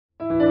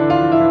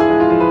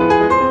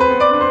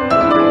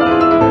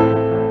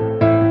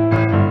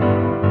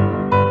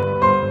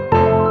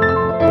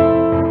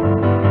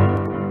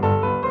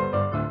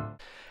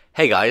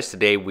Hey guys,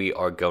 today we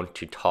are going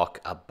to talk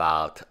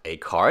about a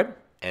card,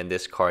 and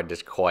this card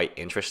is quite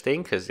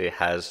interesting because it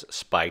has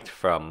spiked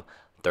from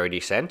 30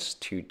 cents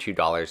to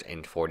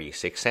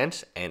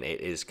 $2.46, and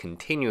it is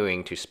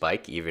continuing to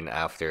spike even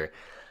after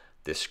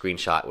the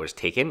screenshot was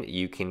taken.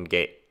 You can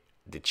get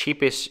the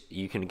cheapest,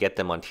 you can get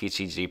them on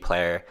TCG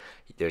Player.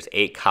 There's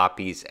 8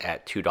 copies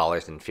at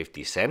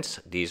 $2.50.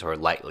 These are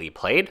lightly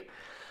played.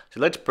 So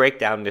let's break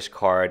down this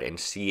card and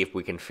see if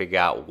we can figure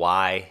out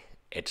why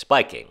it's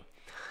spiking.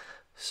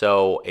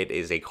 So it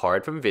is a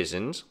card from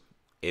Visions.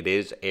 It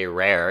is a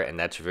rare, and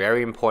that's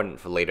very important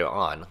for later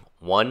on.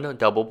 1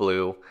 double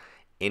blue,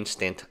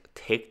 instant.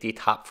 Take the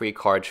top 3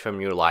 cards from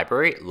your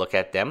library, look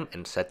at them,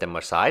 and set them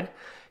aside.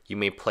 You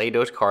may play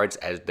those cards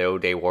as though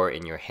they were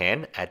in your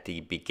hand. At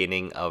the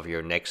beginning of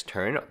your next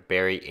turn,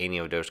 bury any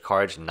of those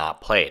cards not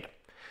played.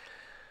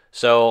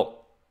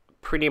 So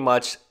pretty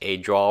much a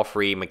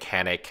draw-free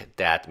mechanic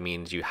that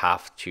means you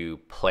have to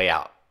play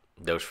out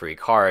those 3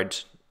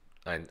 cards,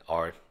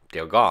 or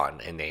they're gone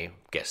and they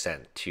get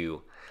sent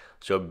to.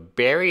 So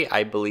bury,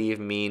 I believe,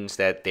 means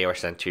that they are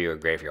sent to your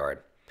graveyard.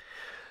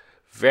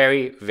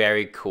 Very,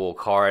 very cool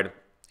card.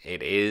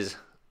 It is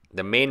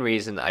the main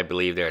reason I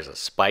believe there's a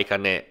spike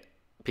on it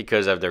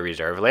because of the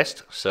reserve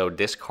list. So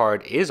this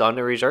card is on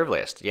the reserve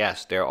list.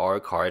 Yes, there are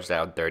cards that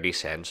are 30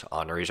 cents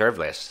on the reserve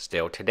list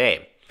still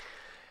today.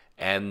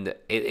 And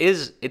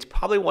it's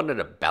probably one of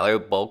the better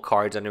bulk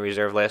cards on the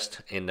reserve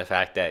list in the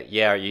fact that,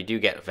 yeah, you do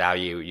get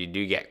value, you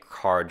do get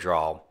card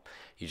draw.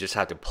 You just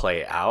have to play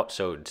it out,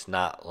 so it's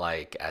not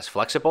like as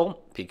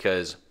flexible,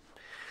 because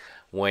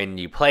when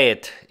you play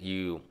it,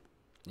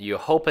 you're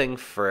hoping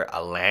for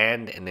a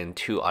land and then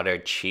 2 other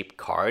cheap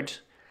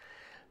cards,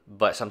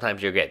 but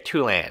sometimes you get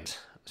 2 lands,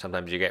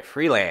 sometimes you get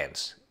 3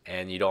 lands,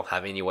 and you don't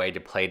have any way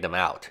to play them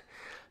out,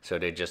 so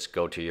they just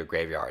go to your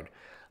graveyard.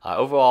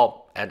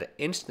 Overall, at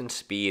instant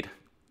speed,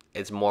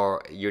 it's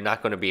more, you're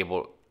not going to be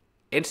able.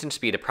 Instant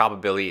speed, the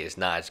probability is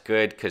not as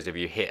good, because if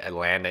you hit a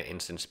land at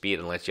instant speed,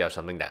 unless you have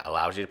something that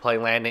allows you to play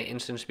land at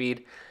instant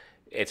speed,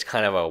 it's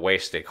kind of a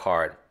wasted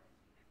card.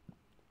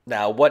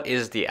 Now, what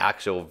is the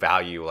actual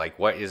value? Like,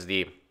 what is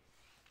the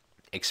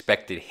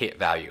expected hit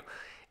value?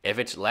 If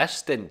it's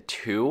less than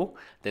 2,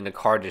 then the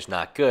card is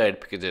not good,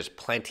 because there's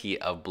plenty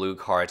of blue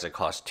cards that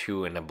cost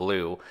 2 in the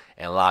blue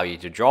and allow you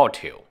to draw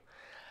 2.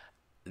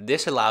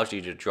 This allows you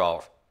to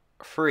draw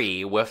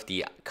free with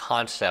the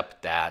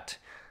concept that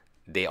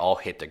they all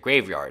hit the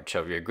graveyard.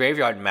 So if your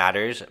graveyard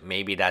matters,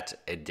 maybe that's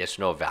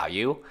additional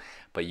value,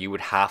 but you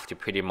would have to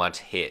pretty much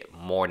hit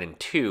more than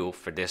 2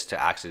 for this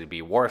to actually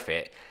be worth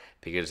it,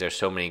 because there's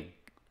so many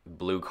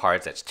blue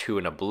cards that's 2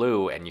 in a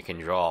blue and you can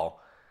draw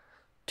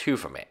 2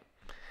 from it.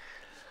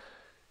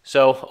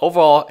 So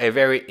overall, a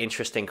very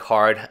interesting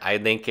card. I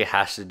think it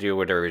has to do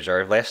with the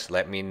reserve list.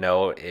 Let me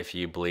know if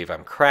you believe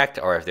I'm correct,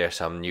 or if there's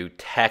some new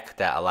tech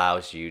that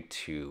allows you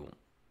to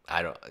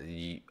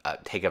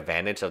take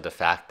advantage of the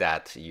fact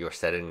that you're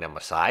setting them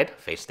aside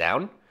face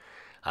down.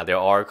 There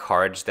are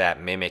cards that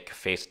mimic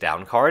face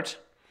down cards,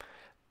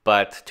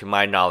 but to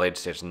my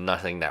knowledge, there's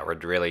nothing that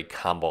would really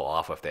combo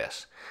off of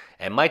this.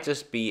 It might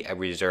just be a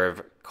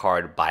reserve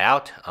card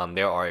buyout.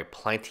 There are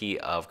plenty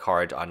of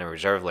cards on the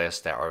reserve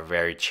list that are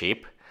very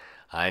cheap,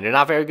 and they're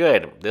not very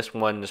good. This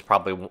one is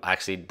probably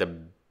actually the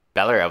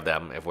better of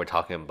them if we're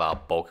talking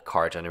about bulk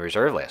cards on the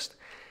reserve list.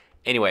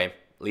 Anyway,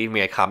 leave me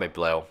a comment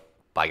below.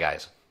 Bye,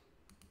 guys.